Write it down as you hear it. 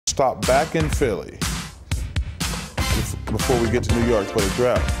stop back in Philly before we get to New York for the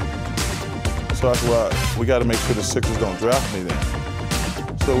draft. So I said, well, we got to make sure the Sixers don't draft me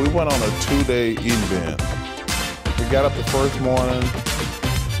then. So we went on a 2-day event. We got up the first morning.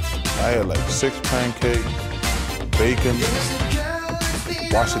 I had like 6 pancakes, bacon,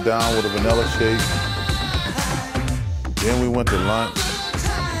 washed it down with a vanilla shake. Then we went to lunch.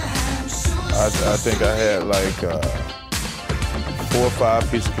 I think I had like 4 or 5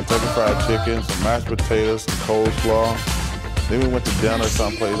 pieces of Kentucky Fried Chicken, some mashed potatoes, some coleslaw. Then we went to dinner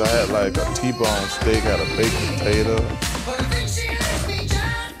someplace. I had like a T-bone steak, had a baked potato.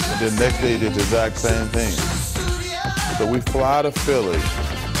 And then next day did the exact same thing. So we fly to Philly.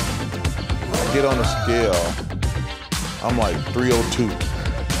 I get on the scale. I'm like 302.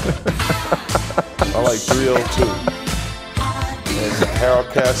 I'm like 302. And Harold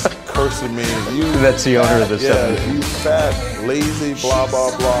Cass cursing me. That's the owner of the Yeah, 70s. you fat, lazy, blah,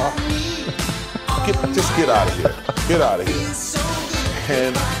 blah, blah. Just get out of here. Get out of here.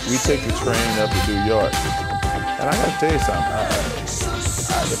 And we take the train up to New York. And I gotta tell you something.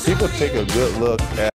 The people take a good look at